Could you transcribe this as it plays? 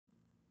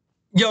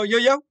Yo, yo,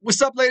 yo,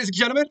 what's up, ladies and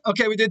gentlemen?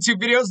 Okay, we did two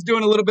videos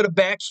doing a little bit of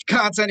back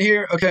content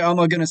here. Okay, oh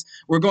my goodness.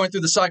 We're going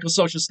through the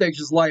psychosocial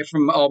stages of life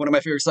from one of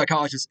my favorite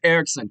psychologists,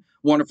 Erickson.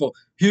 Wonderful,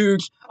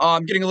 huge.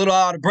 I'm getting a little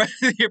out of breath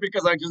here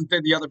because I just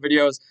did the other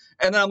videos.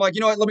 And then I'm like,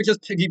 you know what, let me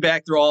just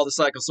piggyback through all the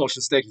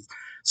psychosocial stages.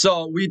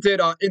 So we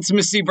did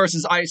intimacy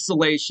versus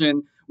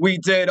isolation. We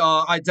did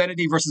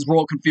identity versus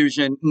role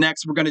confusion.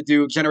 Next, we're going to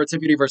do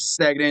generativity versus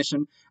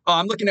stagnation.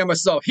 I'm looking at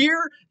myself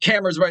here.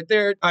 Camera's right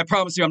there. I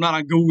promise you I'm not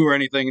on Google or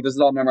anything. This is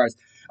all memorized.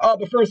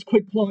 But first,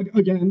 quick plug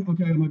again.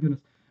 Okay, oh my goodness.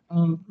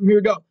 Here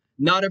we go.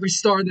 Not Every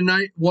Star in the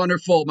Night.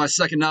 Wonderful. My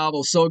second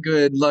novel. So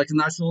good. Like a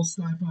nice little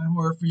sci-fi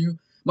horror for you.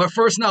 My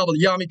first novel,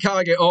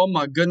 Yamikage. Oh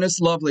my goodness.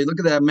 Lovely. Look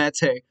at that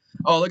matte.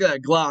 Oh, look at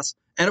that gloss.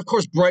 And of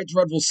course, Bright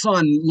Dreadful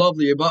Sun.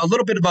 Lovely. About a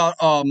little bit about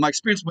my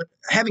experience with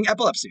having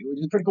epilepsy, which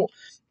is pretty cool.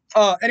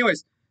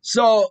 Anyways,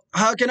 so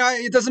how can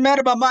it doesn't matter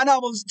about my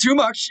novels too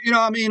much. You know,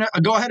 I mean,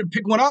 go ahead and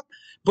pick one up,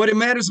 but it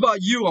matters about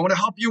you. I want to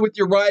help you with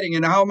your writing.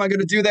 And how am I going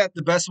to do that?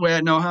 The best way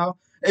I know how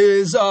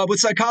is with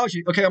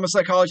psychology. Okay, I'm a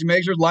psychology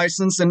major,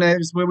 licensed, and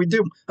that's what we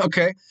do.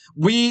 Okay,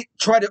 we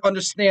try to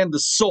understand the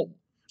soul.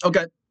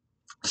 Okay,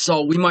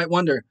 so we might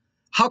wonder,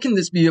 how can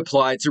this be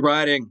applied to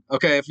writing?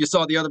 Okay, if you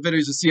saw the other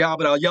videos, you see how,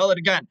 but I'll yell it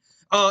again.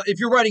 If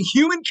you're writing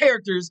human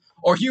characters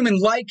or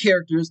human-like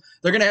characters,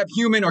 they're going to have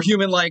human or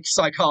human-like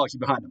psychology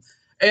behind them.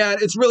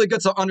 And it's really good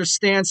to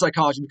understand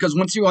psychology because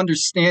once you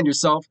understand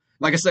yourself,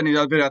 like I said in the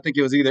other video, I think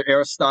it was either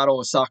Aristotle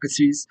or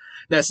Socrates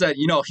that said,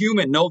 you know,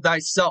 human, know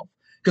thyself.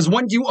 Because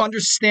when you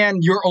understand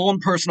your own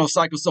personal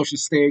psychosocial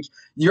stage,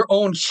 your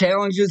own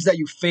challenges that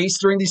you face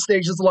during these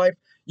stages of life,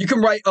 you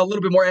can write a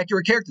little bit more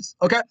accurate characters,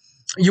 okay?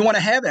 You want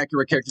to have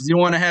accurate characters. You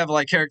don't want to have,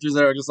 like, characters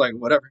that are just like,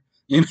 whatever.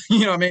 You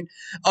know what I mean?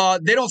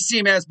 They don't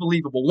seem as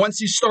believable. Once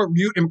you start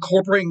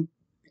incorporating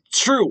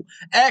true,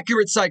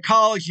 accurate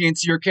psychology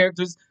into your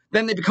characters,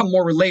 then they become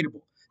more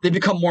relatable. They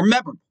become more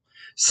memorable.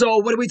 So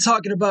what are we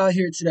talking about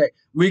here today?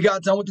 We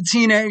got done with the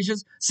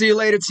teenagers. See you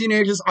later,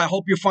 teenagers. I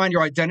hope you find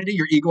your identity,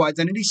 your ego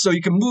identity, so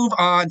you can move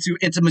on to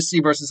intimacy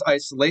versus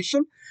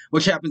isolation,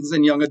 which happens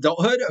in young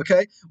adulthood,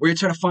 okay? Where you're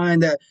trying to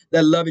find that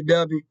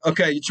lovey-dovey,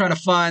 okay? You're trying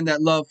to find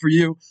that love for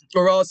you,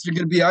 or else you're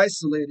going to be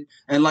isolated.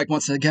 And like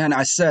once again,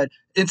 I said,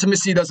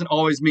 intimacy doesn't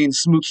always mean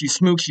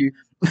smoochy.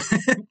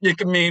 It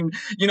can mean,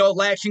 you know,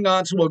 latching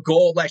onto a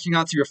goal, latching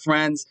onto your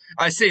friends.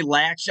 I say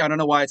latch. I don't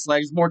know why it's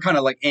latch. It's more kind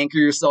of like anchor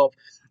yourself.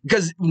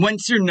 Because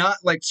once you're not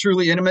like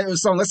truly intimate with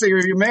someone, let's say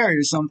you're married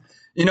or something,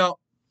 you know,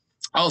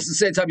 also at the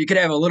same time, you could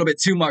have a little bit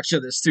too much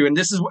of this too. And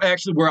this is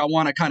actually where I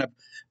want to kind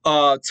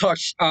of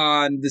touch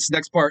on this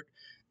next part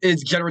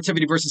is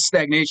generativity versus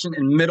stagnation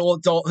in middle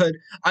adulthood.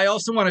 I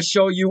also want to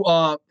show you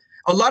a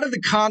lot of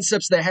the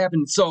concepts that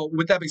happen. So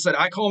with that being said,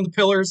 I call them the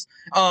pillars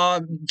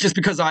just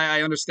because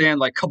I understand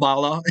like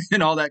Kabbalah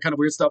and all that kind of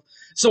weird stuff.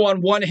 So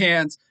on one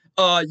hand,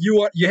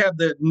 you have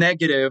the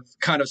negative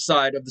kind of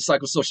side of the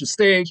psychosocial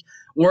stage,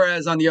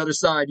 whereas on the other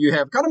side, you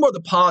have kind of more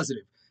the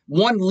positive.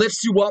 One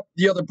lifts you up,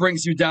 the other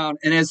brings you down.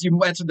 And as you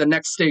enter the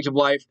next stage of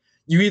life,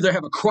 you either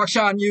have a crush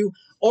on you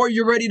or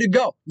you're ready to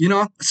go, you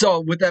know? So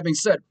with that being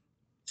said,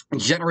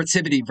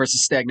 generativity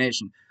versus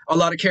stagnation. A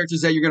lot of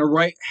characters that you're going to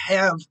write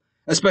have,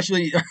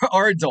 especially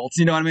are adults,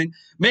 you know what I mean?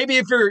 Maybe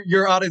if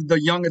you're out of the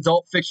young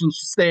adult fiction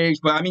stage,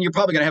 but I mean, you're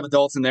probably going to have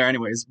adults in there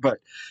anyways. But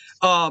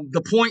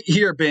the point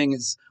here being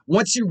is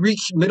once you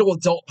reach middle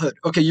adulthood,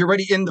 okay, you're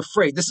already in the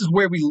fray. This is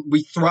where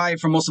we thrive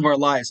for most of our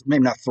lives.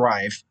 Maybe not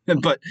thrive,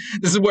 but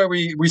this is where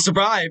we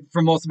survive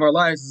for most of our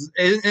lives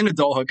in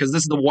adulthood because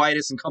this is the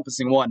widest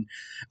encompassing one.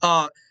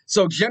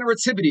 So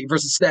generativity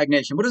versus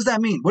stagnation. What does that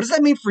mean? What does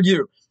that mean for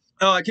you?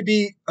 It could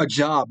be a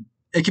job.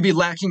 It could be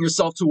lacking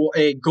yourself to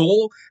a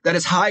goal that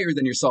is higher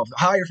than yourself,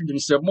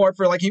 more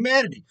for like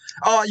humanity.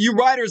 You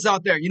writers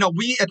out there, you know,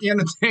 we at the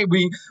end of the day,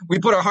 we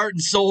put our heart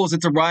and souls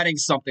into writing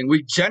something.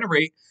 We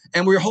generate,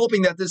 and we're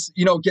hoping that this,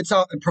 you know, gets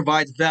out and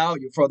provides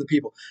value for other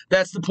people.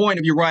 That's the point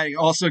of your writing.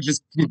 Also,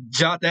 just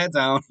jot that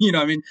down. You know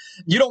what I mean?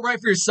 You don't write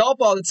for yourself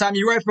all the time.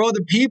 You write for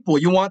other people.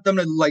 You want them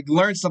to like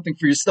learn something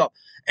for your stuff.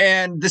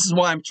 And this is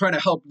why I'm trying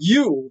to help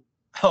you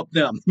help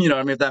them. You know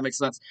what I mean? If that makes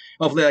sense.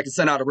 Hopefully I can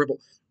send out a ripple.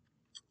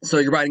 So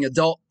you're writing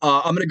adult.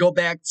 I'm going to go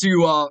back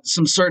to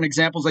some certain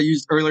examples I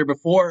used earlier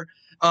before.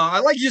 I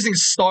like using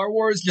Star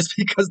Wars just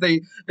because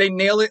they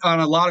nail it on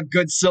a lot of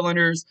good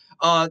cylinders.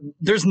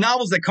 There's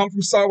novels that come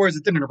from Star Wars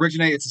that didn't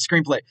originate. It's a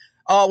screenplay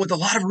with a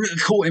lot of really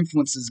cool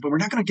influences, but we're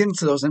not going to get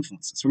into those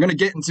influences. We're going to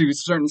get into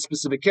certain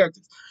specific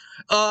characters.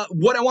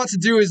 What I want to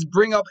do is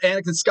bring up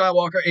Anakin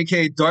Skywalker,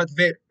 aka Darth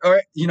Vader. All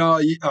right, you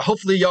know,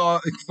 hopefully y'all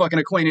are fucking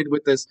acquainted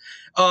with this.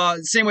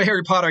 Same way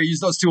Harry Potter, I use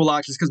those two a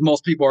lot just because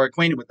most people are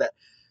acquainted with that.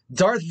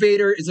 Darth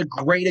Vader is a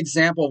great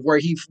example of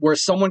where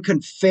someone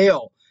can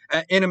fail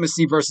at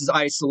intimacy versus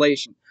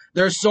isolation.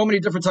 There are so many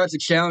different types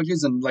of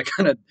challenges and like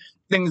kind of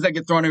things that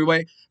get thrown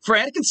away. For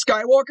Anakin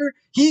Skywalker,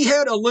 he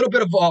had a little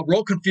bit of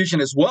role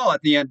confusion as well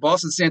at the end, but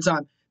also at the same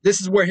time,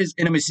 this is where his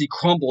intimacy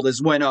crumbled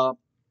is when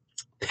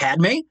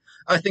Padme,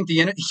 I think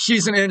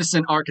she's an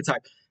innocent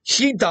archetype.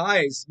 She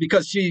dies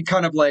because she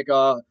kind of like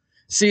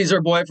sees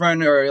her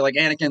boyfriend or like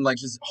Anakin like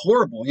just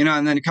horrible, you know,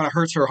 and then it kind of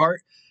hurts her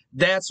heart.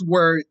 That's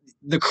where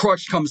the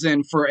crush comes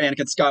in for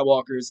Anakin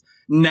Skywalker's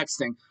next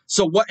thing.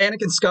 So what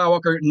Anakin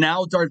Skywalker,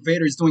 now Darth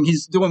Vader, is doing,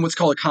 he's doing what's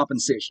called a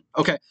compensation.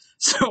 Okay,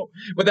 so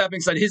with that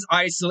being said, his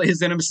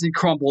intimacy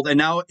crumbled, and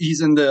now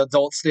he's in the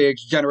adult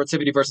stage,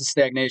 generativity versus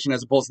stagnation,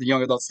 as opposed to the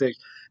young adult stage.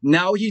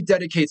 Now he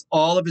dedicates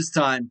all of his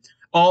time,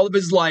 all of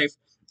his life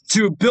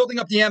to building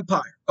up the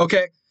empire.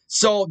 Okay,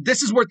 so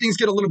this is where things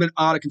get a little bit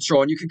out of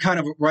control, and you can kind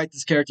of write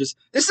these characters.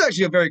 This is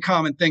actually a very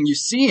common thing you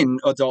see in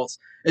adults,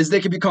 is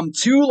they can become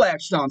too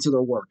latched on to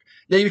their work.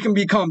 They can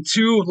become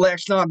too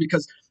latched on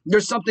because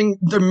there's something,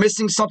 they're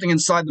missing something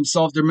inside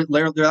themselves.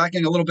 They're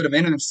lacking a little bit of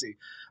intimacy,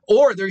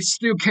 or they're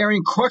still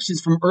carrying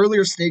crutches from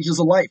earlier stages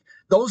of life.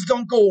 Those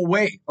don't go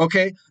away,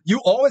 okay?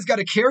 You always got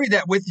to carry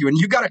that with you, and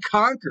you got to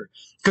conquer,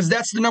 because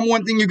that's the number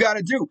one thing you got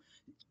to do.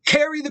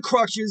 Carry the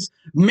crutches,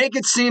 make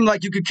it seem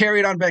like you could carry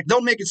it on back.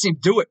 Don't make it seem,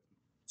 do it.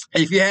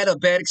 If you had a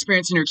bad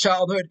experience in your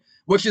childhood,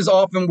 which is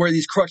often where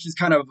these crutches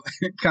kind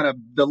of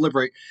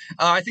deliberate.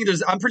 I'm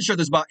pretty sure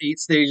there's about 8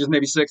 stages,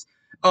 maybe 6.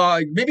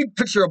 Maybe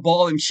picture a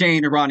ball and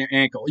chain around your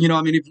ankle. You know,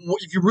 I mean,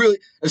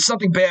 if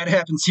something bad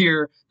happens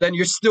here, then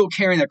you're still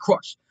carrying that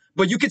crutch.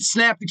 But you could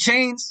snap the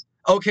chains,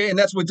 okay, and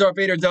that's what Darth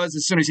Vader does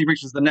as soon as he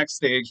reaches the next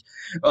stage,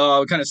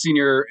 kind of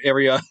senior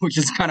area, which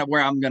is kind of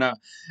where I'm gonna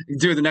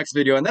do the next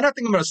video. And then I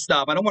think I'm gonna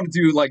stop. I don't want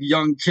to do like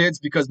young kids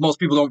because most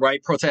people don't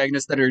write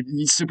protagonists that are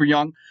super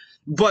young.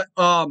 But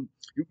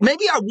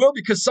maybe I will,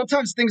 because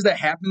sometimes things that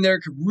happen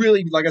there could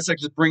really, like I said,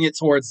 just bring it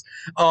towards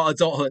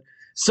adulthood.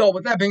 So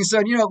with that being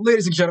said, you know,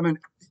 ladies and gentlemen,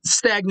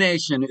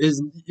 stagnation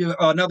is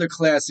another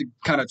classic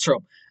kind of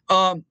trope.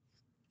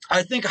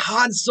 I think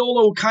Han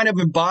Solo kind of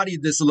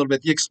embodied this a little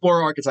bit, the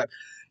explorer archetype.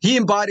 He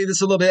embodied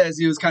this a little bit as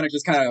he was kind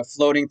of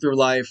floating through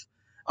life,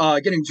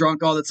 getting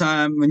drunk all the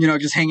time, and, you know,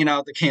 just hanging out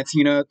at the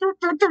cantina.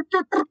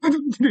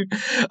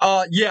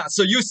 Yeah,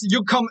 so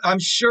you come, I'm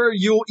sure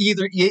you'll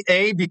either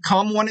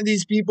become one of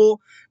these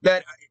people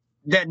that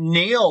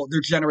nail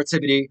their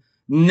generativity,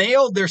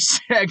 nail their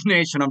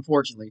stagnation,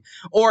 unfortunately,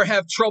 or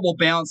have trouble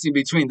balancing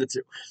between the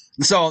two.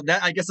 So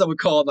that, I guess I would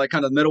call it like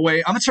kind of middle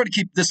way. I'm gonna try to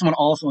keep this one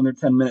also under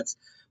 10 minutes.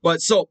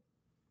 But so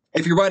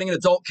if you're writing an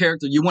adult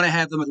character, you want to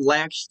have them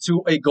latched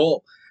to a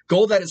goal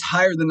that is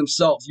higher than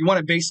themselves. You want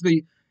to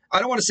basically, I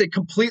don't want to say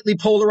completely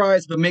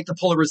polarized, but make the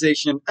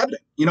polarization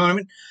evident. You know what I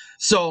mean?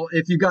 So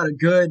if you got a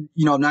good,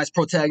 you know, nice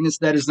protagonist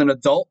that is an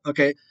adult,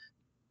 okay,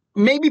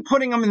 maybe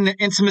putting them in the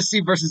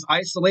intimacy versus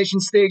isolation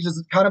stage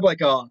is kind of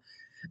like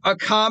a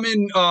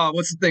common,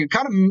 what's the thing?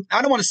 Kind of,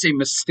 I don't want to say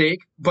mistake,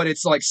 but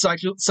it's like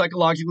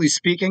psychologically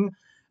speaking,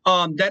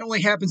 that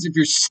only happens if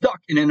you're stuck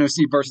in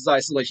intimacy versus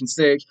isolation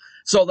stage.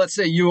 So let's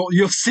say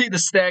you'll see the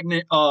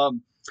stagnant,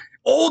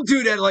 old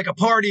dude at like a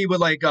party with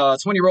like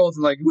 20-year-olds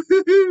and like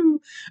woohoo.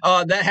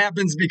 That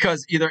happens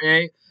because either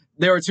A,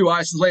 they were too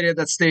isolated at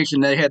that stage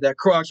and they had that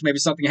crush. Maybe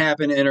something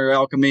happened, inner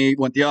alchemy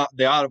went the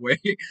other way.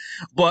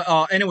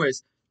 But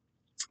anyways,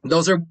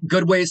 those are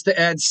good ways to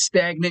add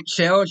stagnant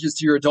challenges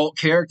to your adult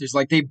characters.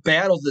 Like they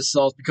battle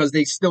themselves because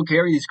they still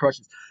carry these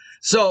crushes.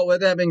 So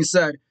with that being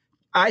said,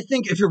 I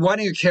think if you're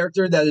writing a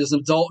character that is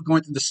an adult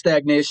going through the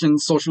stagnation,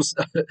 social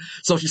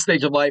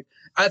stage of life,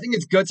 I think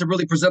it's good to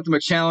really present them a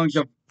challenge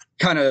of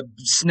kind of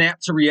snap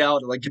to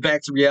reality, like get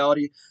back to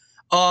reality.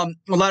 A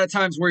lot of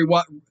times where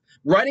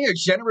writing a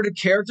generative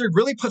character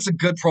really puts a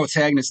good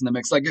protagonist in the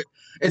mix. Like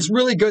it's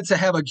really good to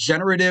have a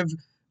generative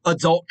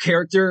adult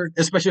character,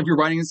 especially if you're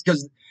writing this,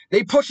 because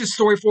they push the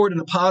story forward in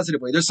a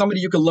positive way. There's somebody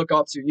you can look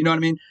up to, you know what I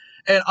mean?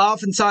 And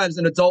oftentimes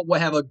an adult will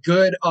have a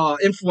good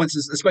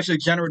influences, especially a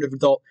generative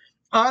adult,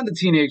 on the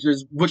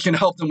teenagers, which can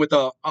help them with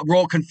a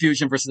role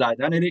confusion versus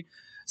identity.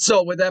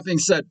 So with that being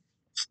said,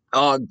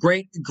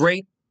 great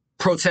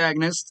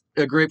protagonist,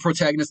 a great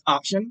protagonist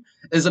option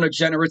is a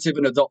generative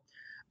and adult.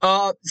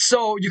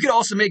 So you could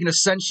also make an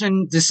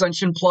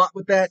dissension plot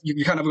with that.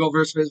 You kind of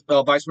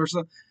go vice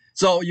versa.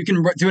 So you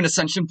can do an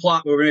ascension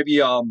plot where maybe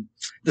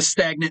the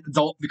stagnant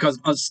adult becomes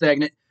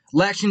unstagnant,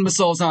 latching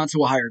themselves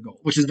onto a higher goal,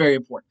 which is very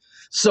important.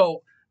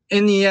 So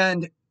in the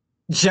end,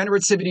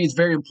 generativity is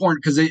very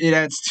important because it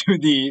adds to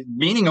the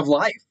meaning of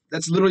life.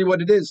 That's literally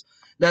what it is.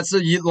 That's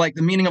like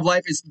the meaning of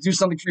life is to do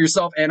something for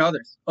yourself and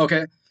others.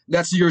 Okay,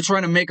 you're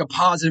trying to make a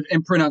positive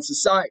imprint on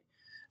society.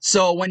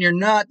 So when you're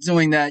not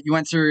doing that, you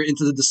enter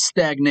into the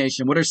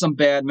stagnation. What are some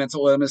bad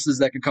mental illnesses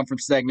that can come from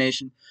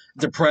stagnation?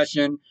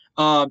 Depression.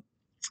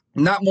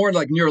 Not more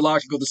like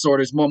neurological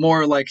disorders,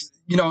 more like,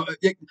 you know,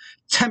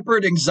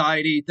 tempered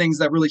anxiety, things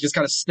that really just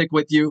kind of stick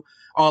with you.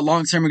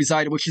 Long-term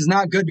anxiety, which is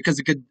not good because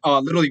it could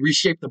literally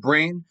reshape the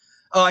brain.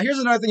 Here's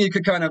another thing you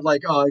could kind of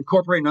like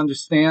incorporate and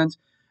understand.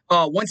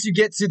 Once you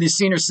get to the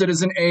senior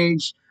citizen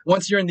age,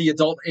 once you're in the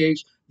adult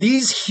age,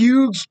 these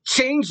huge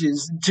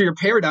changes to your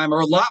paradigm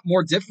are a lot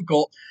more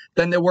difficult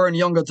than they were in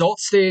young adult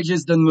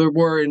stages, than they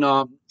were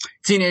in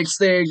teenage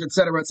stage, et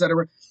cetera, et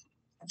cetera.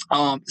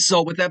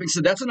 So with that being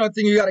said, that's another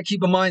thing you got to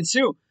keep in mind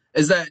too,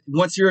 is that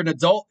once you're an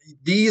adult,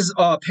 these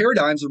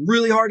paradigms are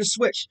really hard to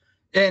switch.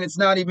 And it's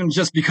not even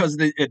just because of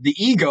the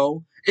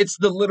ego, It's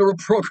the literal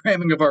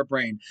programming of our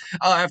brain.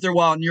 After a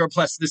while,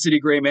 neuroplasticity,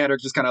 gray matter,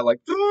 just kind of like,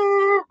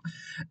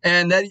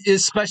 and that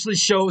especially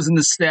shows in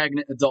the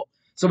stagnant adult.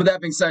 So with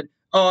that being said,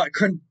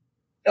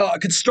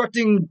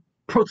 constructing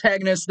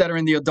protagonists that are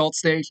in the adult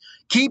stage,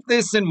 keep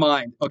this in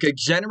mind. Okay,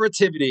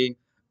 generativity,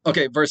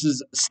 okay,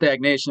 versus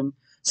stagnation.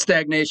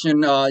 Stagnation,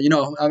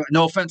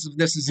 no offense if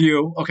this is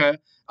you, okay,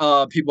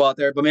 people out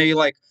there, but maybe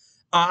like,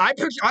 I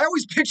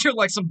always picture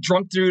like some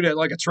drunk dude at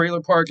like a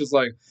trailer park is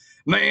like,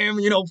 man,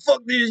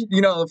 fuck these,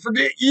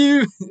 forget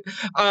you.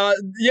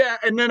 Yeah,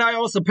 and then I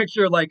also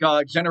picture like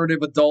generative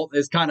adult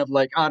is kind of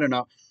like, I don't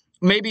know,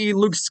 maybe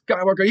Luke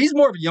Skywalker. He's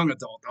more of a young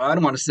adult, though. I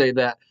don't want to say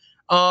that.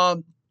 I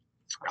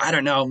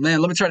don't know, man.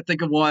 Let me try to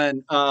think of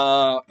one.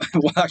 Well,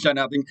 actually,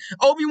 I think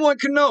Obi-Wan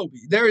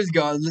Kenobi. There you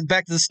go.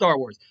 Back to the Star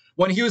Wars.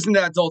 When he was in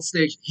that adult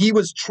stage, he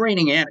was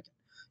training Anakin.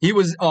 He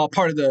was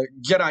part of the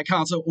Jedi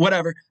Council,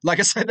 whatever. Like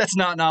I said, that's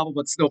not novel,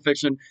 but still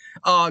fiction.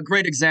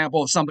 Great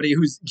example of somebody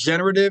who's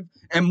generative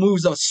and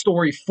moves a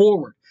story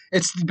forward.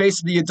 It's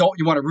basically the adult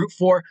you want to root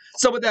for.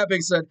 So with that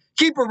being said,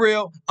 keep it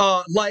real.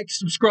 Like,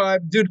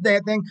 subscribe, do the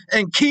damn thing,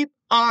 and keep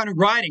on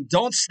writing.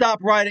 Don't stop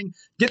writing.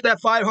 Get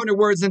that 500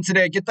 words in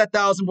today. Get that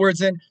 1,000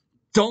 words in.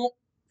 Don't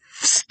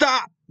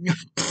stop.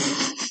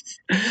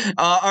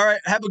 All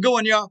right. Have a good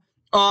one, y'all.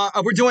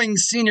 We're doing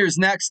seniors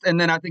next, and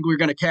then I think we're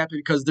going to cap it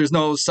because there's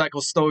no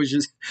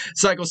psychosocial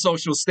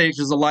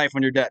stages of life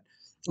when you're dead.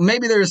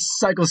 Maybe there's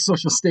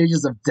psychosocial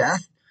stages of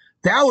death.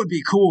 That would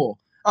be cool.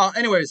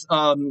 Anyways,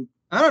 I don't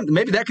know.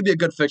 Maybe that could be a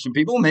good fiction,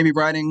 people. Maybe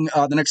writing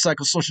the next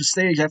psychosocial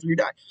stage after you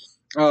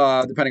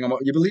die, depending on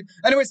what you believe.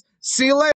 Anyways, see you later.